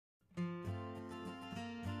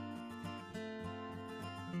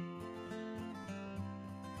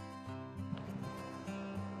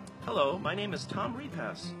Hello, my name is Tom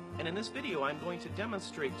Repass, and in this video I'm going to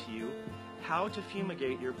demonstrate to you how to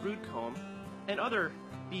fumigate your brood comb and other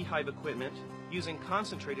beehive equipment using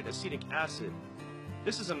concentrated acetic acid.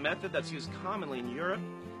 This is a method that's used commonly in Europe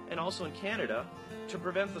and also in Canada to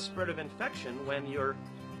prevent the spread of infection when you're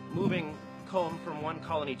moving comb from one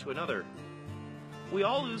colony to another. We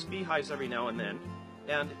all lose beehives every now and then,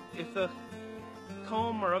 and if the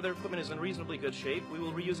comb or other equipment is in reasonably good shape, we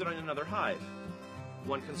will reuse it on another hive.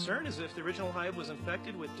 One concern is if the original hive was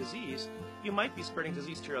infected with disease, you might be spreading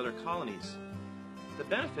disease to your other colonies. The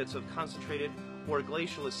benefits of concentrated or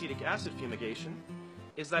glacial acetic acid fumigation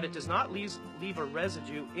is that it does not leave a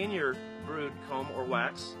residue in your brood comb or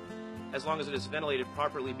wax as long as it is ventilated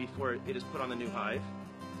properly before it is put on the new hive.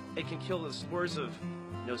 It can kill the spores of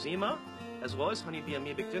Nosema as well as honeybee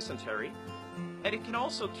amoebic dysentery, and it can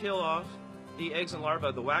also kill off the eggs and larvae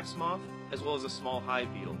of the wax moth as well as a small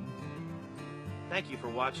hive beetle. Thank you for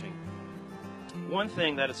watching. One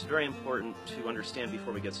thing that is very important to understand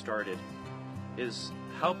before we get started is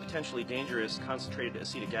how potentially dangerous concentrated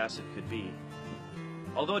acetic acid could be.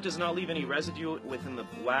 Although it does not leave any residue within the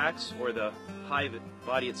wax or the hive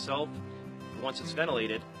body itself once it's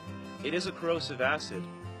ventilated, it is a corrosive acid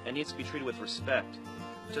and needs to be treated with respect,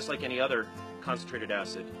 just like any other concentrated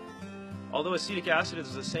acid. Although acetic acid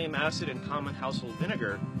is the same acid in common household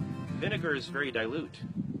vinegar, vinegar is very dilute.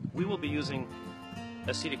 We will be using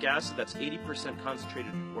acetic acid that's 80%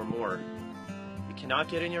 concentrated or more. You cannot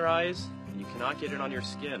get it in your eyes, and you cannot get it on your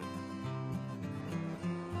skin.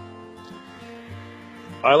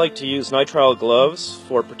 I like to use nitrile gloves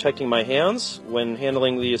for protecting my hands when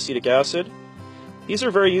handling the acetic acid. These are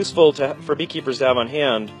very useful for beekeepers to have on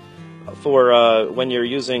hand for when you're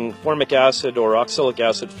using formic acid or oxalic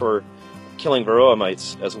acid for killing varroa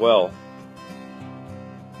mites as well.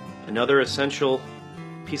 Another essential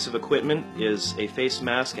piece of equipment is a face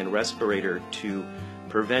mask and respirator to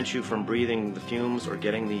prevent you from breathing the fumes or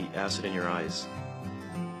getting the acid in your eyes.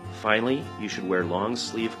 Finally, you should wear long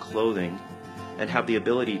sleeve clothing and have the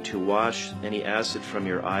ability to wash any acid from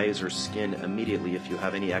your eyes or skin immediately if you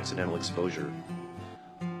have any accidental exposure.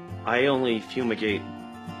 I only fumigate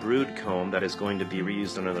brood comb that is going to be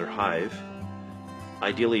reused in another hive,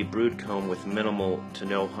 ideally brood comb with minimal to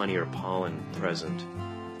no honey or pollen present.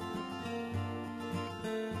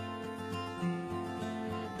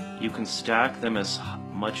 You can stack them as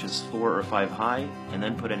much as 4 or 5 high and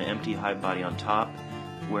then put an empty hive body on top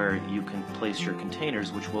where you can place your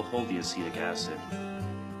containers which will hold the acetic acid.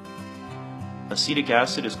 Acetic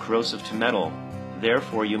acid is corrosive to metal,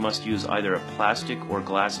 therefore you must use either a plastic or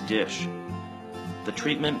glass dish. The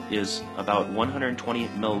treatment is about 120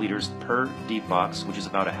 milliliters per deep box, which is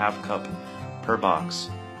about a half cup per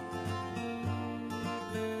box.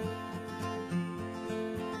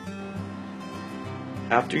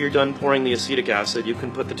 After you're done pouring the acetic acid, you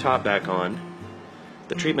can put the top back on.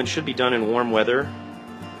 The treatment should be done in warm weather,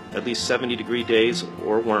 at least 70-degree days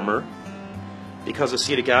or warmer. Because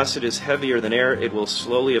acetic acid is heavier than air, it will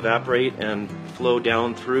slowly evaporate and flow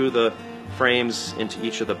down through the frames into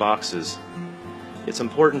each of the boxes. It's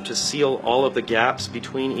important to seal all of the gaps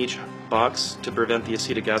between each box to prevent the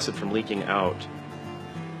acetic acid from leaking out.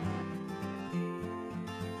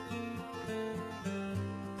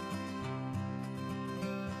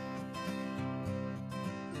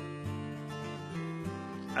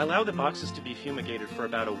 I allow the boxes to be fumigated for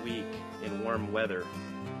about a week in warm weather.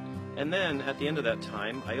 And then, at the end of that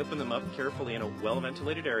time, I open them up carefully in a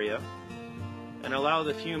well-ventilated area and allow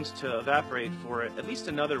the fumes to evaporate for at least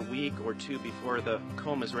another week or two before the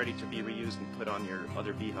comb is ready to be reused and put on your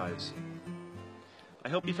other beehives. I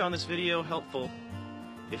hope you found this video helpful.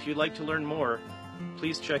 If you'd like to learn more,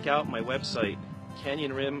 please check out my website,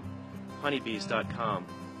 canyonrimhoneybees.com.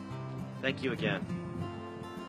 Thank you again.